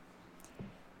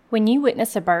When you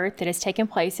witness a birth that has taken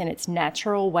place in its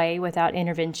natural way without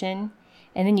intervention,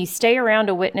 and then you stay around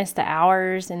to witness the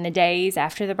hours and the days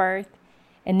after the birth,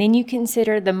 and then you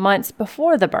consider the months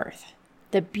before the birth,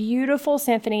 the beautiful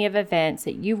symphony of events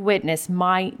that you've witnessed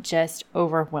might just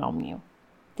overwhelm you.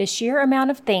 The sheer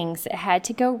amount of things that had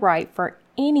to go right for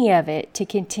any of it to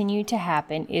continue to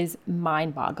happen is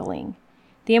mind-boggling.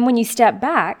 Then when you step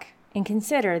back and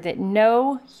consider that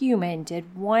no human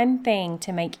did one thing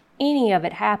to make any of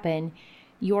it happen,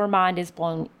 your mind is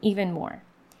blown even more.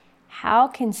 How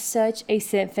can such a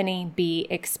symphony be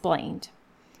explained?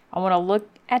 I want to look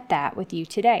at that with you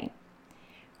today.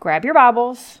 Grab your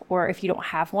Bibles, or if you don't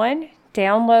have one,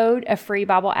 download a free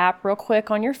Bible app real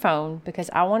quick on your phone because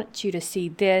I want you to see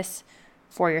this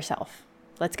for yourself.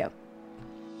 Let's go.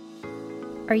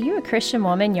 Are you a Christian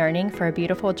woman yearning for a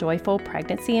beautiful, joyful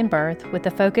pregnancy and birth with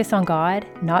a focus on God,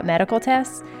 not medical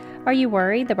tests? Are you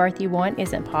worried the birth you want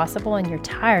isn't possible and you're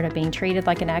tired of being treated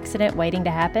like an accident waiting to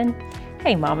happen?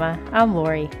 Hey Mama, I'm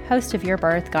Lori, host of Your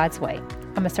Birth God's Way.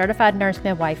 I'm a certified nurse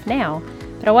midwife now,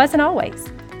 but I wasn't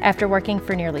always. After working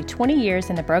for nearly 20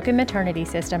 years in the broken maternity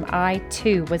system, I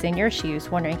too was in your shoes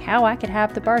wondering how I could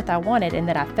have the birth I wanted and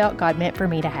that I felt God meant for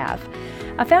me to have.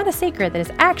 I found a secret that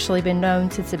has actually been known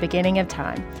since the beginning of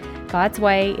time. God's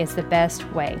way is the best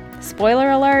way.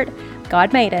 Spoiler alert,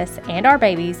 God made us and our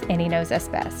babies, and He knows us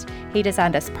best. He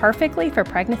designed us perfectly for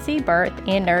pregnancy, birth,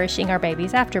 and nourishing our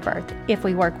babies after birth, if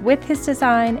we work with His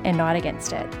design and not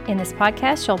against it. In this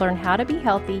podcast, you'll learn how to be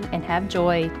healthy and have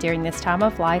joy during this time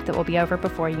of life that will be over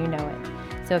before you know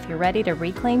it. So if you're ready to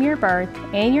reclaim your birth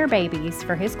and your babies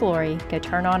for His glory, go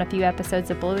turn on a few episodes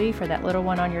of Bluey for that little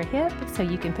one on your hip so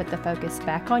you can put the focus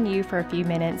back on you for a few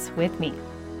minutes with me.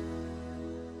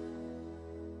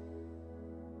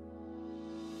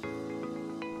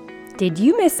 Did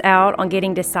you miss out on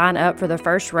getting to sign up for the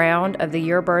first round of the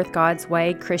Your Birth God's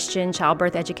Way Christian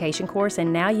Childbirth Education course,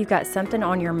 and now you've got something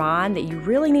on your mind that you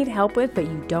really need help with, but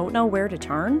you don't know where to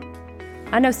turn?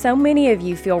 I know so many of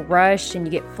you feel rushed and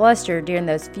you get flustered during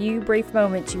those few brief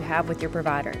moments you have with your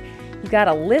provider. You've got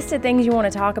a list of things you want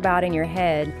to talk about in your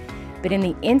head, but in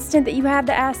the instant that you have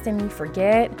to ask them, you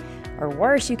forget, or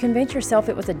worse, you convince yourself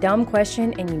it was a dumb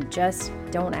question and you just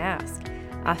don't ask.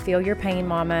 I feel your pain,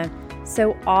 Mama.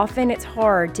 So often it's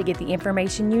hard to get the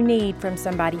information you need from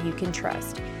somebody you can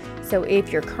trust. So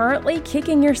if you're currently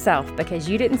kicking yourself because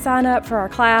you didn't sign up for our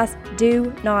class,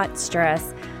 do not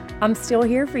stress. I'm still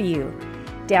here for you.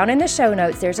 Down in the show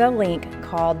notes, there's a link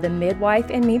called the Midwife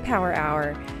and Me Power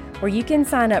Hour, where you can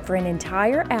sign up for an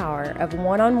entire hour of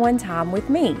one-on-one time with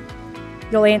me.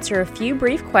 You'll answer a few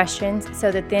brief questions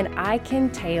so that then I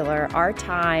can tailor our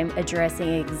time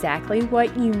addressing exactly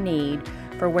what you need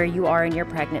for where you are in your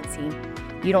pregnancy.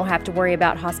 You don't have to worry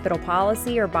about hospital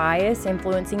policy or bias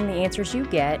influencing the answers you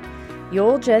get.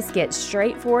 You'll just get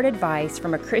straightforward advice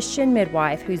from a Christian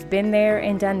midwife who's been there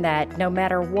and done that, no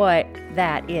matter what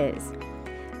that is.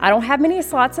 I don't have many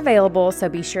slots available, so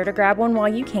be sure to grab one while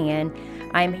you can.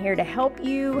 I'm here to help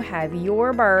you have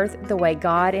your birth the way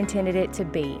God intended it to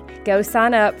be. Go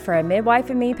sign up for a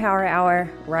Midwife and Me Power Hour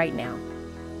right now.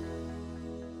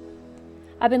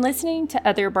 I've been listening to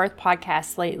other birth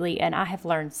podcasts lately, and I have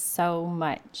learned so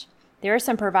much. There are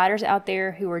some providers out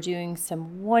there who are doing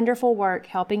some wonderful work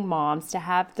helping moms to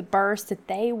have the births that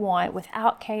they want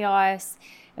without chaos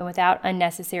and without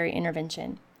unnecessary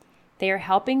intervention. They are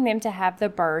helping them to have the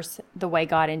births the way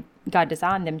God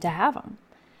designed them to have them.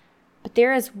 But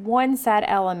there is one sad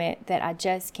element that I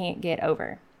just can't get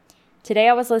over. Today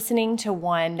I was listening to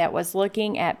one that was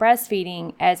looking at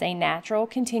breastfeeding as a natural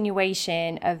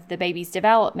continuation of the baby's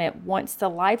development once the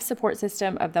life support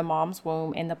system of the mom's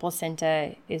womb and the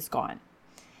placenta is gone.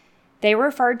 They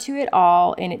referred to it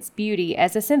all in its beauty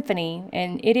as a symphony,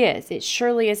 and it is. It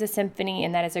surely is a symphony,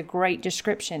 and that is a great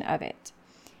description of it.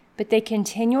 But they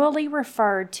continually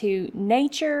referred to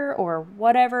nature or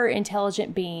whatever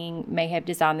intelligent being may have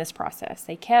designed this process.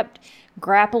 They kept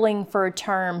grappling for a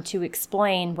term to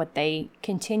explain what they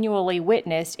continually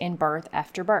witnessed in birth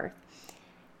after birth.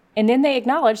 And then they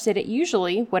acknowledged that it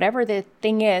usually, whatever the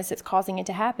thing is that's causing it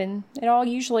to happen, it all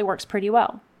usually works pretty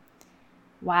well.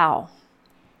 Wow.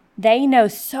 They know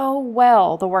so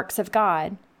well the works of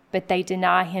God, but they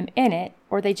deny Him in it,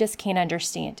 or they just can't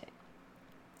understand it.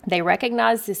 They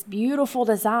recognize this beautiful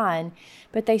design,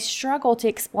 but they struggle to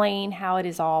explain how it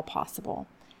is all possible.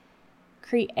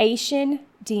 Creation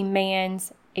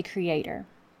demands a creator.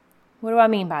 What do I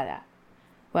mean by that?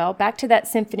 Well, back to that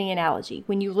symphony analogy.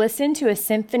 When you listen to a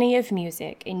symphony of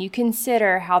music and you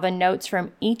consider how the notes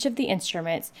from each of the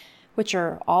instruments, which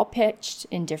are all pitched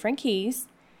in different keys,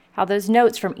 how those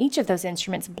notes from each of those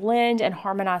instruments blend and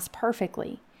harmonize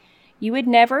perfectly, You would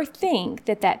never think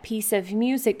that that piece of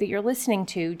music that you're listening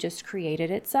to just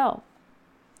created itself.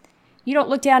 You don't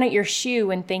look down at your shoe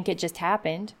and think it just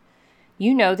happened.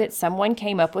 You know that someone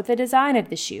came up with the design of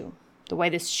the shoe, the way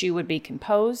this shoe would be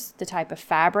composed, the type of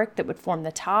fabric that would form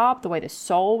the top, the way the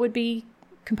sole would be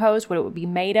composed, what it would be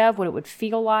made of, what it would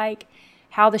feel like,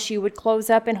 how the shoe would close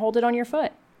up and hold it on your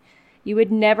foot. You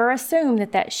would never assume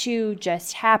that that shoe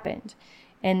just happened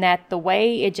and that the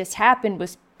way it just happened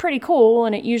was pretty cool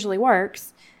and it usually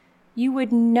works. You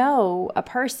would know a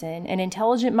person, an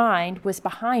intelligent mind, was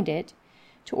behind it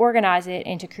to organize it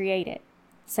and to create it.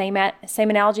 Same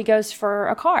analogy goes for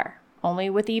a car, only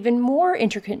with even more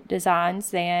intricate design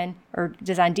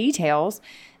details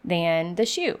than the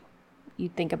shoe. You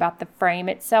think about the frame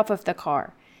itself of the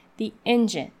car, the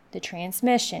engine, the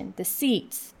transmission, the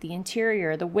seats, the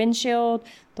interior, the windshield,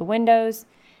 the windows.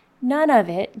 None of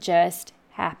it just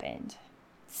happened.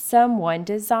 Someone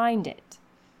designed it.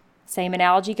 Same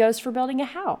analogy goes for building a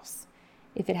house.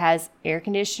 If it has air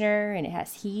conditioner and it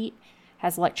has heat,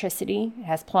 has electricity, it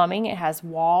has plumbing, it has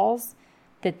walls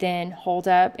that then hold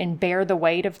up and bear the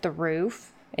weight of the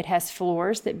roof. It has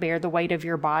floors that bear the weight of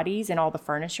your bodies and all the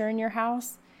furniture in your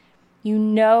house. You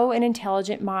know an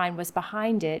intelligent mind was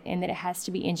behind it and that it has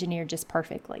to be engineered just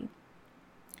perfectly.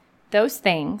 Those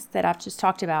things that I've just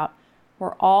talked about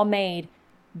were all made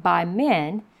by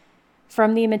men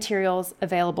from the materials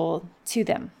available to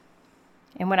them.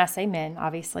 And when I say men,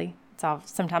 obviously, it's all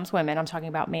sometimes women. I'm talking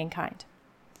about mankind.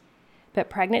 But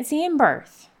pregnancy and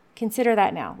birth, consider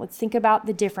that now. Let's think about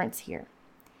the difference here.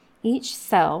 Each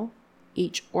cell,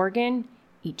 each organ,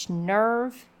 each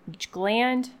nerve, each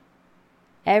gland,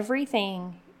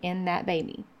 everything in that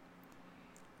baby.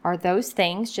 Are those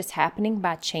things just happening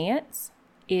by chance?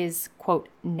 Is, quote,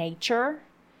 nature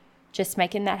just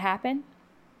making that happen?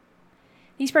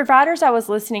 These providers I was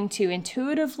listening to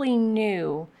intuitively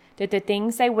knew that the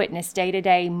things they witnessed day to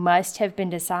day must have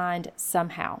been designed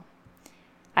somehow.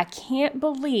 I can't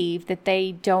believe that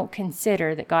they don't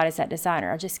consider that God is that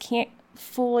designer. I just can't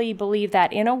fully believe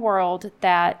that in a world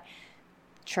that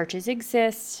churches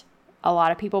exist, a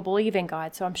lot of people believe in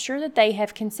God, so I'm sure that they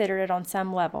have considered it on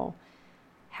some level.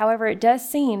 However, it does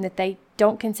seem that they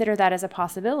don't consider that as a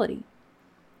possibility.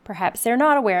 Perhaps they're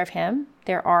not aware of Him.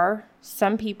 There are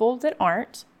some people that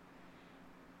aren't,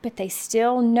 but they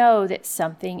still know that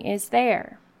something is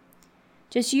there.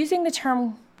 Just using the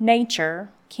term nature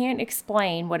can't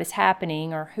explain what is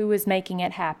happening or who is making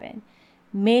it happen.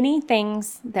 Many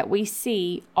things that we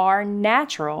see are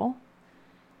natural,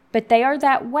 but they are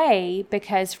that way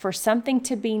because for something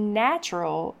to be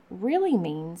natural really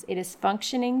means it is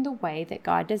functioning the way that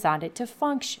God designed it to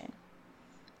function.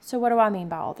 So what do I mean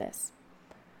by all this?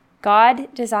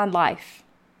 God designed life,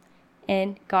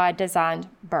 and God designed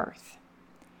birth.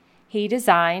 He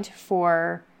designed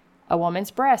for a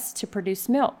woman's breast to produce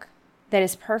milk that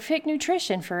is perfect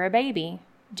nutrition for a baby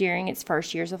during its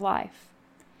first years of life.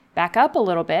 Back up a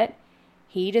little bit,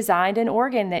 He designed an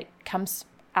organ that comes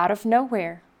out of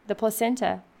nowhere, the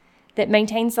placenta, that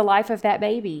maintains the life of that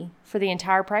baby for the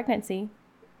entire pregnancy,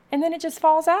 and then it just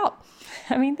falls out.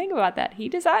 I mean, think about that. He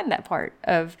designed that part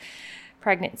of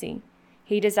pregnancy.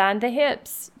 He designed the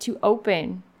hips to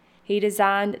open. He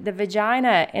designed the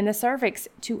vagina and the cervix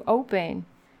to open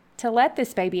to let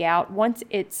this baby out once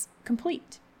it's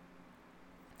complete.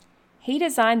 He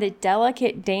designed the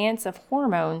delicate dance of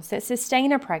hormones that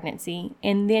sustain a pregnancy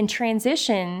and then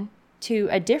transition to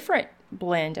a different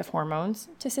blend of hormones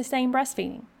to sustain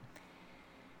breastfeeding.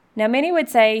 Now, many would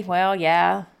say, well,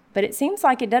 yeah, but it seems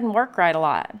like it doesn't work right a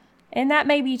lot. And that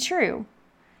may be true.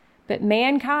 But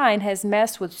mankind has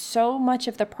messed with so much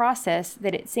of the process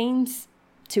that it seems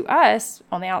to us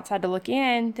on the outside to look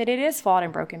in that it is flawed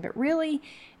and broken. But really,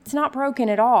 it's not broken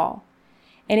at all.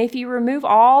 And if you remove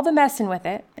all the messing with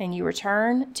it and you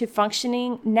return to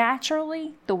functioning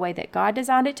naturally the way that God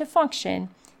designed it to function,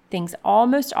 things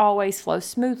almost always flow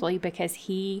smoothly because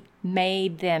He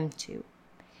made them to.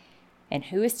 And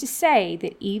who is to say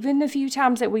that even the few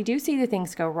times that we do see the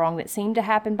things go wrong that seem to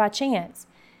happen by chance,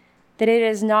 that it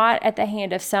is not at the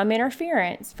hand of some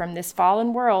interference from this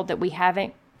fallen world that we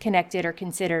haven't connected or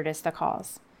considered as the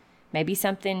cause? Maybe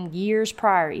something years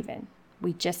prior even.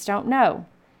 We just don't know.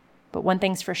 But one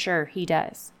thing's for sure, He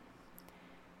does.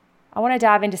 I want to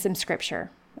dive into some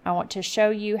scripture. I want to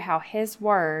show you how His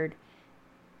word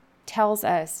tells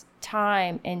us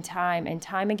time and time and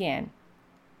time again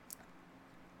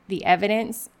the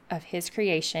evidence of His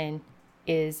creation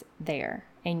is there,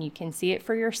 and you can see it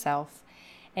for yourself,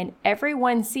 and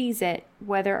everyone sees it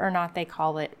whether or not they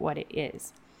call it what it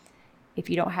is. If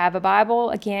you don't have a Bible,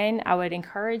 again, I would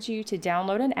encourage you to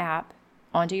download an app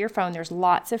onto your phone. There's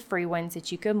lots of free ones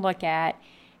that you can look at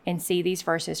and see these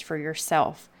verses for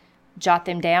yourself. Jot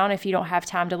them down if you don't have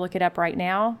time to look it up right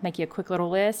now. Make you a quick little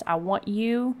list. I want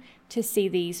you to see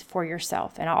these for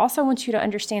yourself. And I also want you to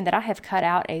understand that I have cut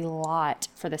out a lot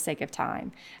for the sake of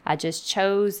time. I just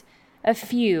chose a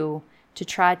few to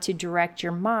try to direct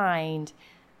your mind,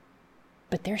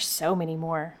 but there's so many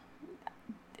more.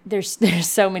 There's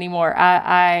so many more.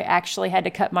 I actually had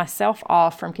to cut myself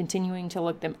off from continuing to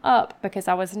look them up because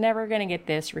I was never going to get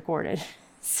this recorded.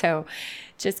 So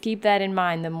just keep that in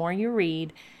mind. The more you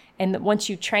read, and once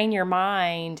you train your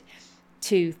mind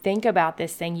to think about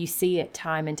this thing, you see it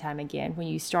time and time again. When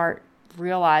you start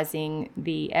realizing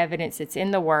the evidence that's in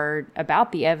the Word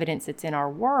about the evidence that's in our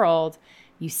world,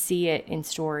 you see it in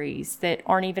stories that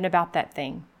aren't even about that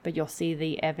thing, but you'll see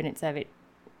the evidence of it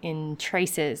in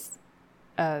traces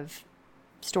of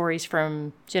stories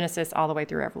from Genesis all the way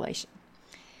through Revelation.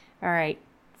 All right,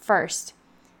 first,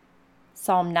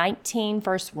 Psalm 19,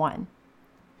 verse 1.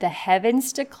 The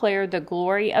heavens declare the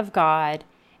glory of God,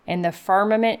 and the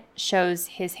firmament shows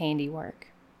his handiwork.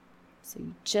 So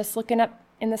you're just looking up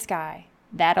in the sky.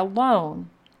 That alone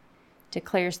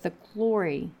declares the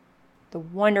glory, the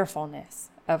wonderfulness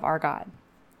of our God.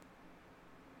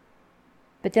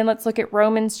 But then let's look at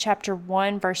Romans chapter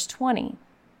 1, verse 20.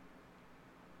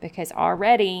 Because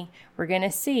already we're going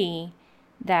to see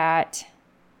that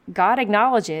God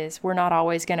acknowledges we're not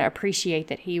always going to appreciate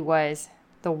that he was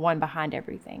the one behind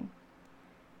everything.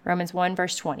 Romans 1,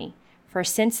 verse 20. For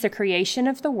since the creation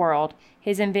of the world,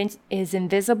 his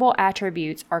invisible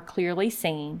attributes are clearly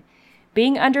seen,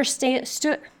 being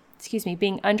understood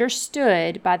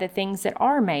by the things that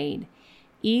are made,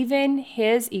 even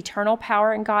his eternal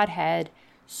power and Godhead,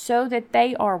 so that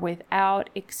they are without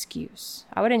excuse.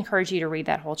 I would encourage you to read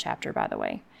that whole chapter, by the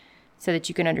way, so that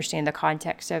you can understand the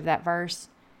context of that verse.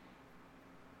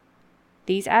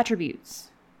 These attributes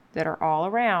that are all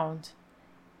around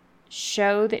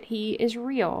show that he is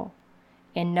real,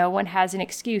 and no one has an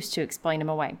excuse to explain him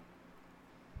away.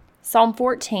 Psalm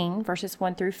 14, verses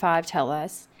 1 through 5 tell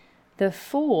us, the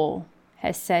fool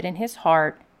has said in his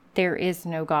heart, there is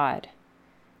no God.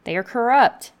 They are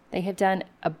corrupt. They have done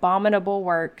abominable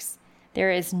works.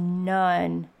 There is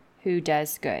none who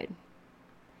does good.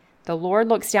 The Lord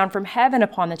looks down from heaven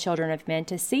upon the children of men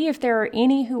to see if there are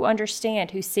any who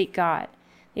understand, who seek God.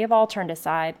 They have all turned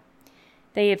aside.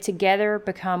 They have together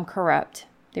become corrupt.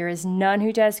 There is none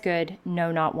who does good,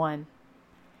 no, not one.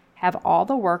 Have all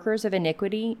the workers of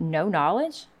iniquity no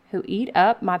knowledge, who eat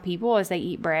up my people as they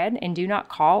eat bread and do not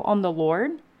call on the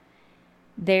Lord?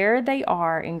 There they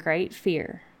are in great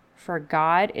fear, for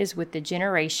God is with the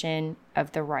generation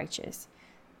of the righteous.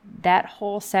 That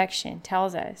whole section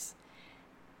tells us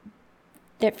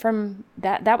that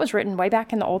that was written way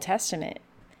back in the Old Testament.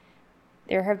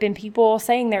 There have been people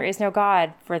saying there is no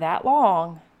God for that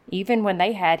long, even when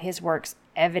they had his works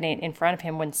evident in front of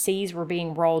him, when seas were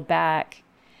being rolled back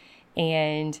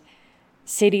and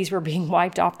cities were being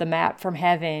wiped off the map from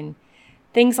heaven.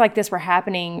 Things like this were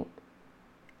happening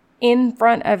in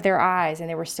front of their eyes, and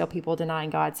there were still people denying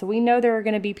God. So we know there are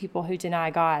going to be people who deny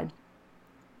God.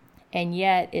 And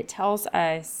yet it tells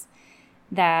us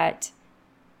that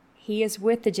he is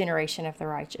with the generation of the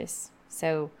righteous.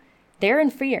 So they're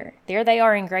in fear. There they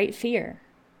are in great fear.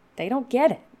 They don't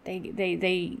get it.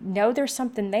 They know there's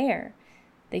something there.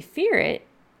 They fear it.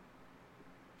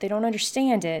 They don't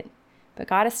understand it. But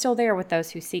God is still there with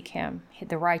those who seek him,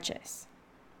 the righteous.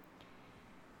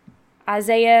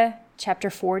 Isaiah chapter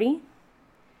 40,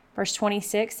 verse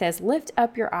 26 says, lift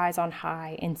up your eyes on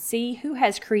high and see who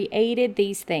has created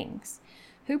these things,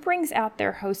 who brings out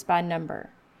their host by number.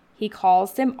 He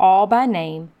calls them all by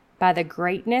name, by the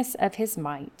greatness of his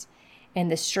might and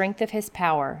the strength of his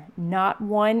power. Not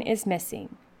one is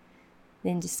missing.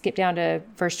 Then just skip down to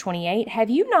verse 28. Have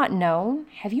you not known?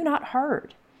 Have you not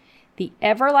heard? The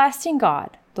everlasting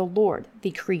God, the Lord,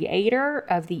 the creator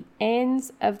of the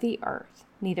ends of the earth,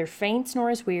 neither faints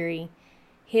nor is weary.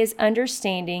 His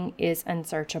understanding is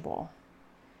unsearchable.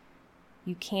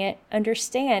 You can't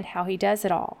understand how he does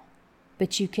it all,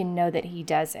 but you can know that he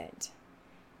does it.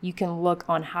 You can look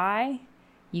on high.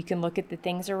 You can look at the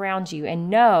things around you and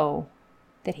know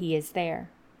that he is there.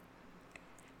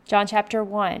 John chapter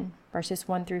 1, verses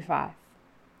 1 through 5.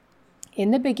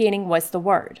 In the beginning was the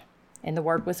Word, and the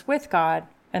Word was with God,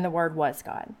 and the Word was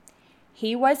God.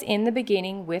 He was in the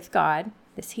beginning with God.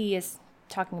 This he is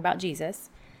talking about Jesus.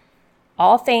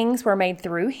 All things were made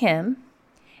through him,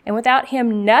 and without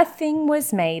him nothing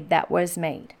was made that was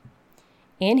made.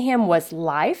 In him was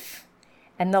life,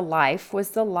 and the life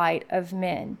was the light of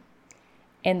men.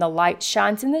 And the light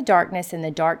shines in the darkness, and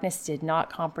the darkness did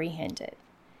not comprehend it.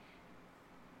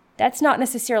 That's not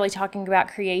necessarily talking about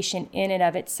creation in and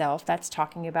of itself. That's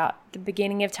talking about the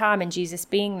beginning of time and Jesus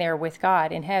being there with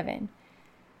God in heaven.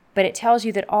 But it tells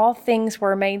you that all things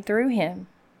were made through him.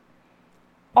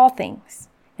 All things.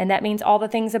 And that means all the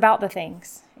things about the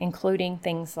things, including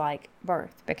things like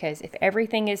birth. Because if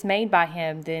everything is made by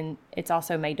him, then it's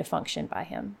also made to function by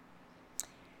him.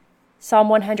 Psalm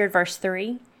 100 verse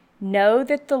 3, know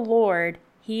that the Lord,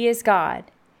 he is God.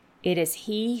 It is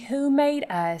he who made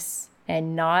us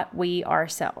and not we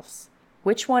ourselves.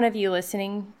 Which one of you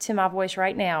listening to my voice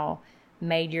right now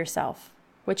made yourself?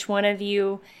 Which one of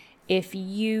you, if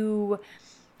you,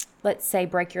 let's say,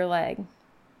 break your leg,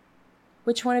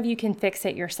 which one of you can fix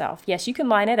it yourself? Yes, you can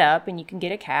line it up and you can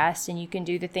get a cast and you can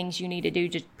do the things you need to do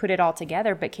to put it all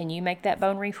together, but can you make that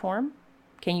bone reform?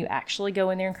 Can you actually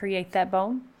go in there and create that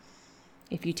bone?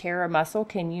 If you tear a muscle,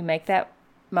 can you make that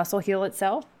muscle heal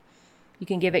itself? You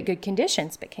can give it good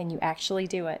conditions, but can you actually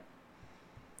do it?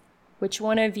 Which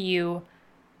one of you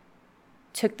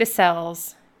took the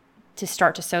cells to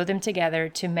start to sew them together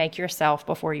to make yourself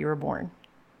before you were born?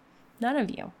 None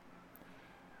of you.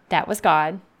 That was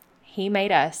God. He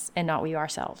made us and not we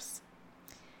ourselves.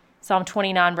 Psalm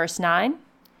 29 verse 9,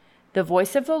 the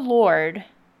voice of the Lord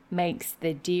makes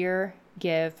the deer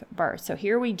give birth. So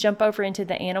here we jump over into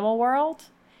the animal world,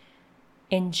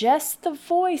 and just the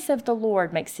voice of the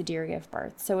Lord makes the deer give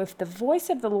birth. So if the voice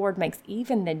of the Lord makes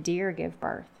even the deer give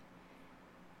birth,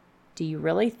 do you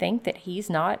really think that he's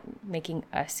not making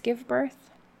us give birth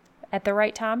at the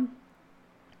right time?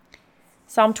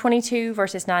 Psalm 22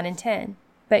 verses 9 and 10.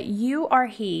 But you are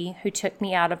he who took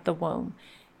me out of the womb.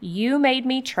 You made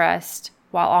me trust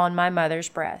while on my mother's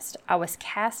breast. I was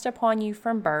cast upon you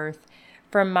from birth.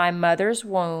 From my mother's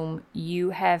womb, you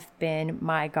have been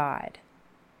my God.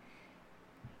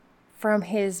 From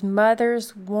his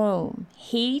mother's womb.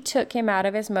 He took him out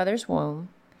of his mother's womb,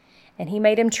 and he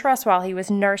made him trust while he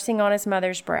was nursing on his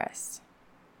mother's breast.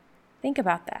 Think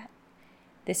about that.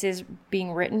 This is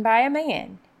being written by a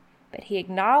man, but he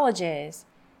acknowledges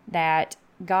that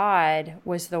God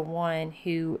was the one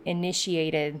who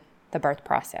initiated the birth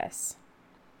process.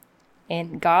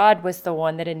 And God was the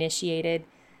one that initiated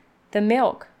the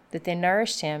milk that then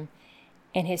nourished him.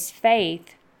 And his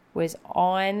faith was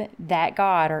on that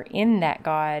God or in that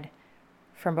God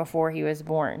from before he was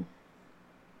born.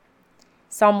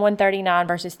 Psalm 139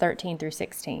 verses 13 through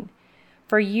 16.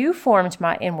 For you formed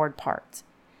my inward parts.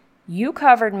 You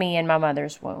covered me in my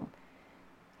mother's womb.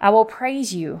 I will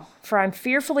praise you, for I'm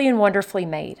fearfully and wonderfully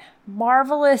made.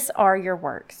 Marvelous are your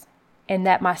works, and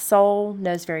that my soul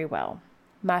knows very well.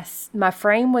 My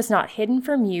frame was not hidden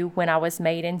from you when I was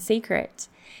made in secret,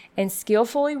 and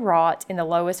skillfully wrought in the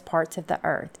lowest parts of the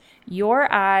earth.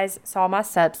 Your eyes saw my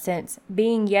substance,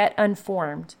 being yet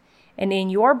unformed, and in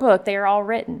your book they are all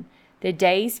written, the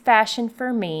days fashioned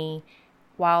for me,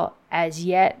 while as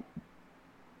yet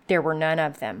there were none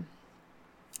of them.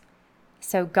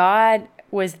 So God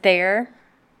was there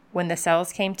when the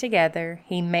cells came together.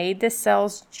 He made the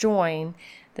cells join,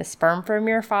 the sperm from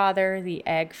your father, the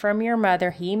egg from your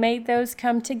mother. He made those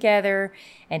come together,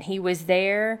 and he was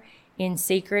there in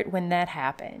secret when that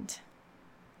happened.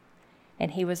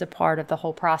 And he was a part of the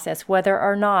whole process, whether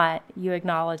or not you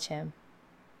acknowledge him.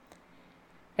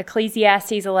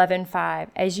 Ecclesiastes 11:5,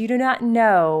 as you do not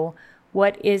know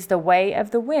what is the way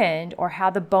of the wind, or how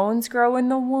the bones grow in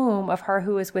the womb of her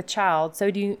who is with child, so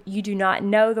you do not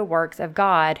know the works of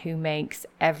God who makes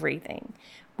everything.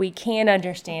 We can't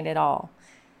understand it all,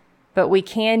 but we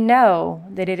can know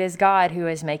that it is God who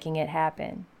is making it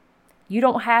happen. You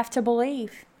don't have to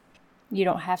believe. You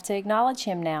don't have to acknowledge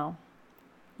him now.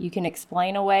 You can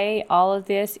explain away all of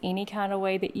this any kind of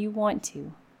way that you want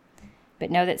to,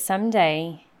 but know that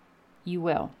someday you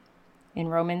will. In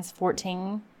Romans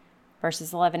 14,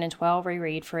 verses 11 and 12, we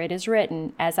read, for it is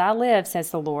written, as I live, says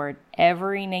the Lord,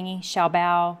 every knee shall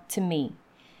bow to me,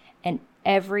 and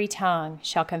every tongue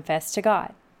shall confess to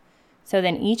God. So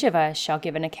then each of us shall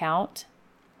give an account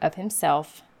of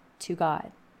himself to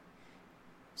God.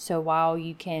 So while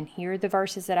you can hear the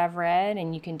verses that I've read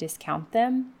and you can discount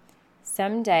them,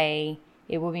 someday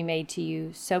it will be made to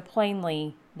you so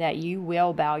plainly that you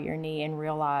will bow your knee and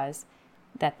realize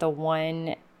that the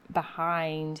one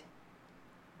behind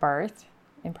birth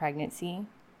and pregnancy,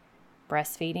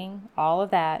 breastfeeding, all of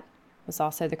that was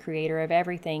also the creator of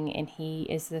everything, and he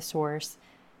is the source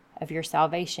of your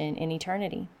salvation in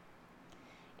eternity.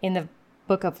 In the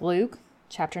book of Luke,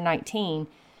 chapter 19,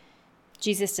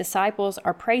 Jesus' disciples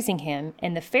are praising him,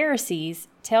 and the Pharisees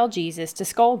tell Jesus to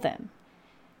scold them.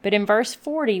 But in verse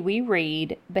 40, we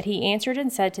read, but he answered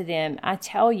and said to them, I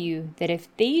tell you that if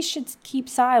these should keep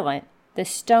silent, the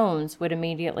stones would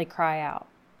immediately cry out.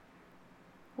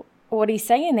 what he's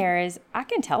saying there is, I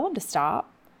can tell him to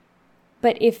stop.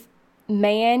 But if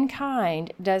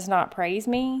mankind does not praise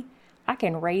me, I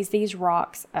can raise these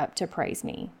rocks up to praise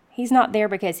me. He's not there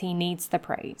because he needs the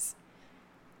praise.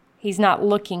 He's not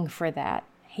looking for that.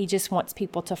 He just wants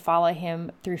people to follow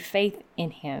him through faith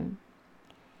in him.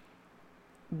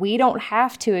 We don't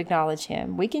have to acknowledge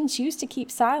him. We can choose to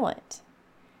keep silent.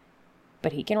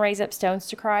 But he can raise up stones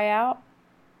to cry out,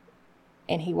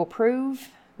 and he will prove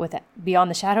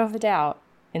beyond the shadow of a doubt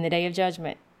in the day of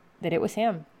judgment that it was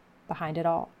him behind it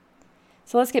all.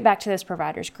 So let's get back to those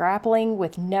providers grappling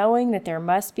with knowing that there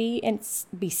must be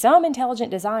some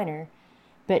intelligent designer,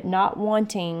 but not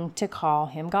wanting to call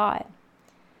him God.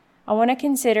 I want to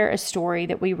consider a story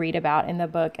that we read about in the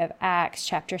book of Acts,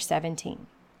 chapter 17.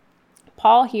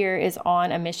 Paul here is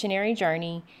on a missionary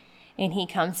journey, and he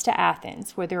comes to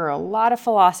Athens, where there are a lot of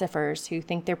philosophers who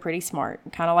think they're pretty smart,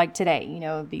 kind of like today,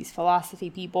 these philosophy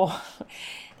people,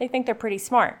 they think they're pretty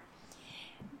smart.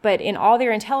 But in all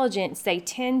their intelligence, they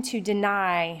tend to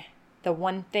deny the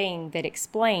one thing that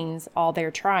explains all they're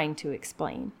trying to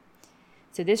explain.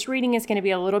 So this reading is going to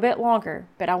be a little bit longer,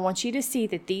 but I want you to see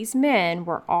that these men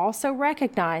were also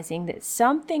recognizing that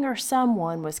something or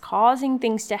someone was causing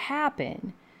things to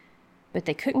happen, but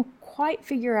they couldn't quite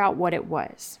figure out what it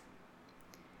was.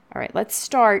 All right, let's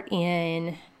start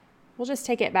we'll just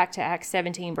take it back to Acts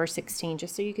 17, verse 16,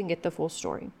 just so you can get the full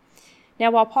story. Now,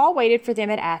 while Paul waited for them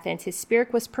at Athens, his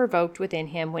spirit was provoked within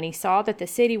him when he saw that the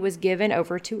city was given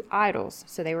over to idols.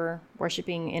 So they were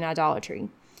worshiping in idolatry.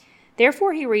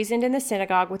 Therefore, he reasoned in the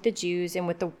synagogue with the Jews and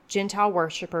with the Gentile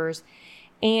worshippers,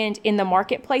 and in the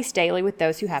marketplace daily with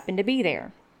those who happened to be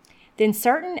there. Then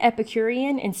certain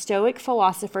Epicurean and Stoic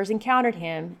philosophers encountered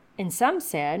him, and some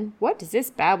said, "What does this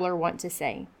babbler want to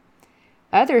say?"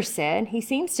 Others said, "He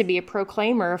seems to be a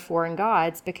proclaimer of foreign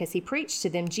gods because he preached to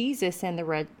them Jesus and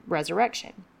the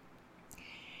resurrection."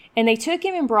 And they took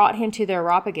him and brought him to the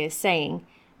Areopagus, saying,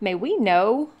 "May we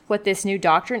know what this new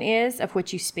doctrine is of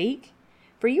which you speak?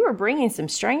 For you are bringing some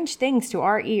strange things to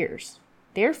our ears.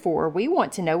 Therefore, we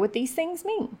want to know what these things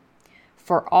mean."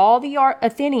 For all the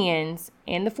Athenians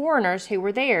and the foreigners who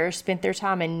were there spent their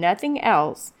time in nothing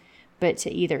else but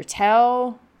either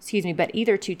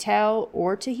to tell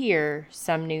or to hear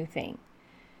some new thing.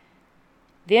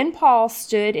 Then Paul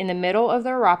stood in the middle of the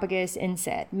Areopagus and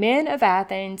said, "Men of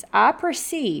Athens, I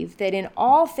perceive that in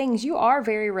all things you are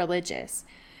very religious.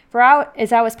 For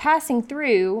as I was passing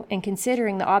through and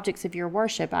considering the objects of your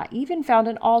worship, I even found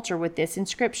an altar with this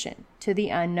inscription, 'To the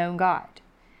unknown God.'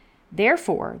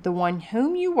 Therefore, the one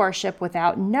whom you worship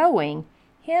without knowing,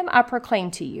 him I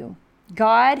proclaim to you,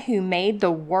 God who made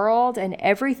the world and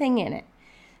everything in it,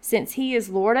 since he is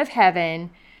Lord of heaven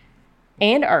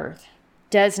and earth,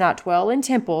 does not dwell in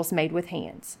temples made with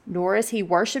hands, nor is he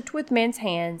worshipped with men's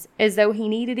hands as though he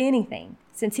needed anything,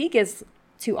 since he gives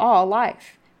to all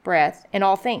life, breath, and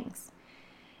all things.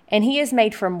 And he has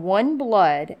made from one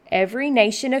blood every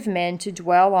nation of men to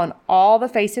dwell on all the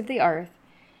face of the earth,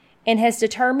 and has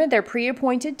determined their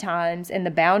pre-appointed times and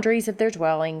the boundaries of their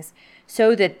dwellings,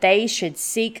 so that they should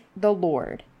seek the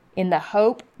Lord, in the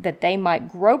hope that they might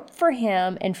grope for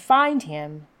him and find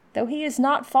him, though he is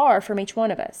not far from each one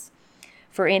of us.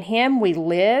 For in him we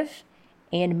live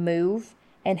and move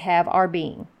and have our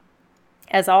being.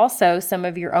 As also some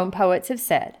of your own poets have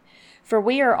said, for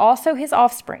we are also his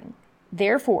offspring.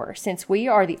 Therefore, since we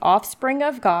are the offspring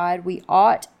of God, we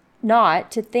ought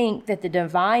not to think that the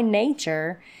divine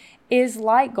nature is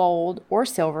like gold or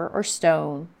silver or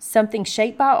stone, something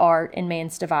shaped by art and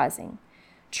man's devising.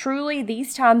 Truly,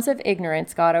 these times of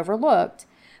ignorance God overlooked,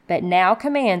 but now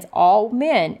commands all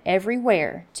men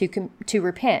everywhere to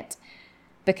repent,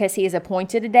 because he has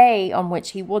appointed a day on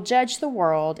which he will judge the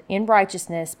world in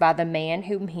righteousness by the man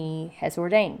whom he has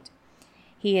ordained.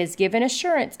 He has given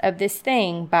assurance of this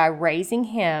thing by raising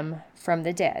him from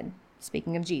the dead.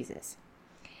 Speaking of Jesus.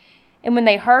 And when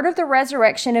they heard of the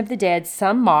resurrection of the dead,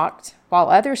 some mocked, while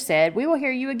others said, "We will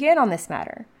hear you again on this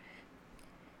matter."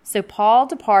 So Paul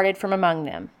departed from among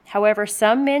them. However,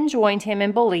 some men joined him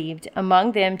and believed,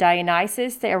 among them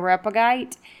Dionysius the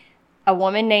Areopagite, a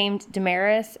woman named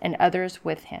Damaris, and others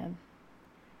with him.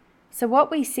 So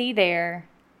what we see there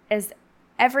is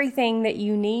everything that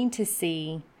you need to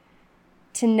see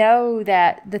to know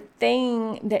that the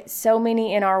thing that so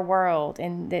many in our world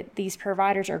and that these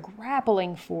providers are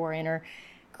grappling for and are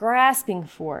grasping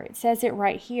for, it says it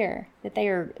right here, that they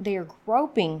are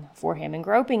groping for him. And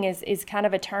groping is kind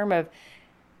of a term of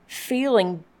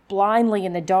feeling blindly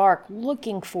in the dark,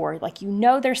 looking for, like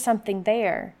there's something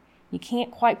there. You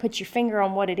can't quite put your finger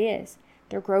on what it is.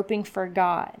 They're groping for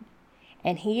God.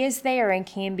 And he is there and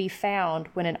can be found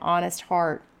when an honest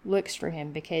heart looks for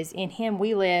him, because in him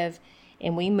we live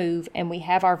and we move and we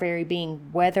have our very being,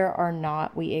 whether or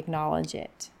not we acknowledge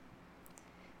it.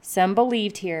 Some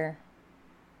believed here,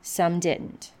 some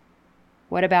didn't.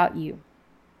 What about you?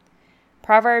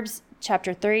 Proverbs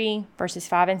chapter 3, verses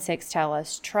 5 and 6 tell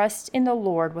us, "Trust in the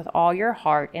Lord with all your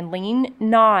heart and lean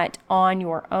not on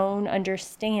your own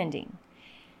understanding.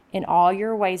 In all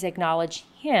your ways acknowledge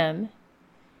him,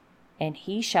 and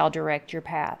he shall direct your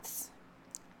paths."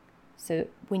 So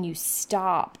when you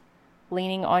stop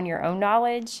leaning on your own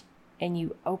knowledge and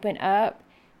you open up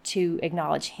to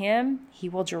acknowledge him, he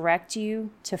will direct you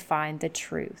to find the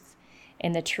truth.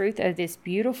 And the truth of this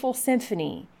beautiful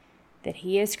symphony that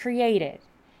he has created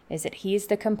is that he is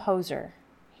the composer.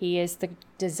 He is the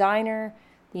designer,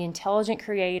 the intelligent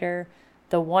creator,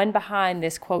 the one behind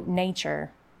this, quote,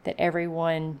 nature that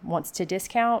everyone wants to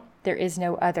discount. There is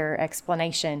no other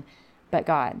explanation but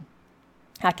God.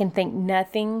 I can think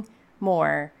nothing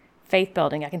more faith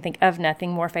building. I can think of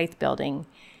nothing more faith building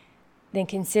than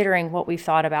considering what we've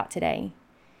thought about today.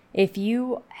 If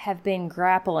you have been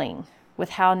grappling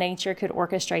with how nature could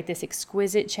orchestrate this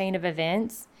exquisite chain of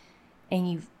events and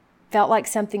you felt like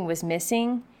something was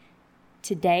missing,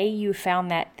 today you found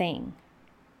that thing.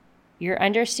 Your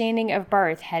understanding of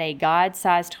birth had a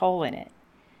God-sized hole in it.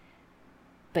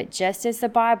 But just as the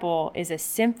Bible is a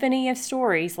symphony of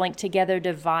stories linked together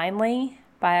divinely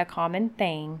by a common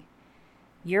thing,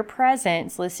 your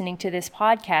presence listening to this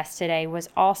podcast today was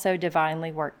also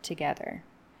divinely worked together.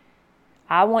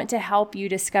 I want to help you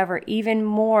discover even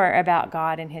more about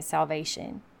God and his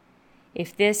salvation.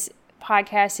 If this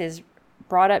podcast has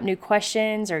brought up new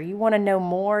questions or you want to know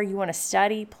more, you want to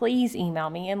study, please email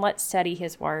me and let's study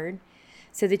his word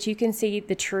so that you can see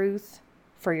the truth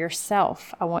for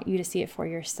yourself. I want you to see it for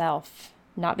yourself,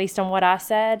 not based on what I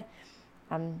said.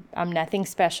 I'm nothing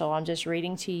special. I'm just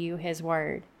reading to you his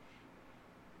word.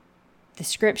 The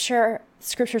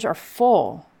scriptures are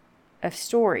full of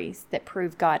stories that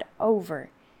prove God over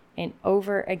and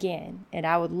over again. And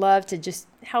I would love to just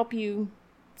help you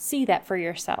see that for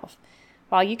yourself.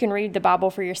 While you can read the Bible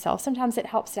for yourself, sometimes it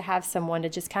helps to have someone to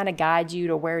just kind of guide you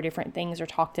to where different things are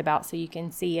talked about so you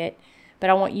can see it. But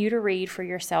I want you to read for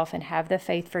yourself and have the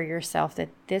faith for yourself that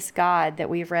this God that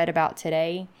we've read about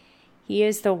today, he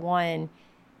is the one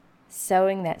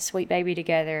sewing that sweet baby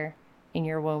together in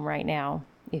your womb right now,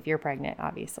 if you're pregnant,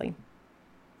 obviously.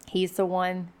 He's the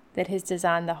one that has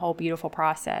designed the whole beautiful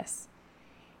process.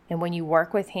 And when you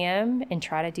work with him and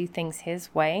try to do things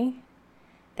his way,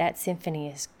 that symphony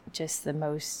is just the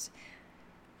most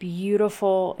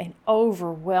beautiful and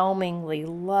overwhelmingly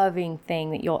loving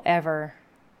thing that you'll ever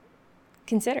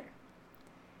consider.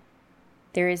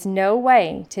 There is no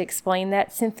way to explain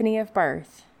that symphony of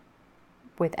birth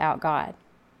without God.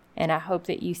 And I hope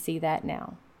that you see that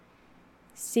now.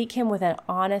 Seek him with an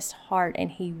honest heart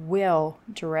and he will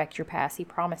direct your path. He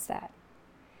promised that.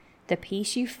 The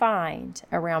peace you find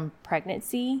around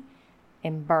pregnancy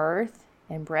and birth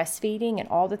and breastfeeding and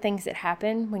all the things that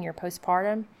happen when you're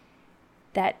postpartum,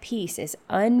 that peace is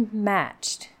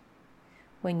unmatched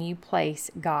when you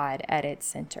place God at its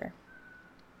center.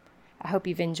 I hope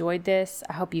you've enjoyed this.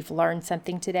 I hope you've learned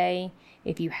something today.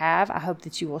 If you have, I hope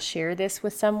that you will share this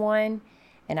with someone.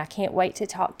 And I can't wait to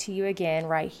talk to you again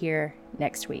right here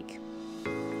next week.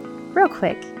 Real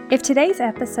quick, if today's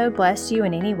episode blessed you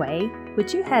in any way,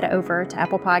 would you head over to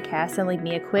Apple Podcasts and leave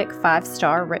me a quick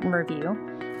 5-star written review?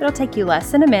 It'll take you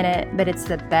less than a minute, but it's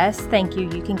the best thank you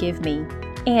you can give me.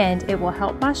 And it will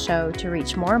help my show to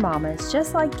reach more mamas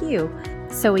just like you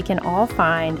so we can all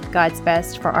find God's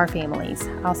best for our families.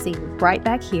 I'll see you right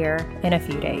back here in a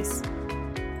few days.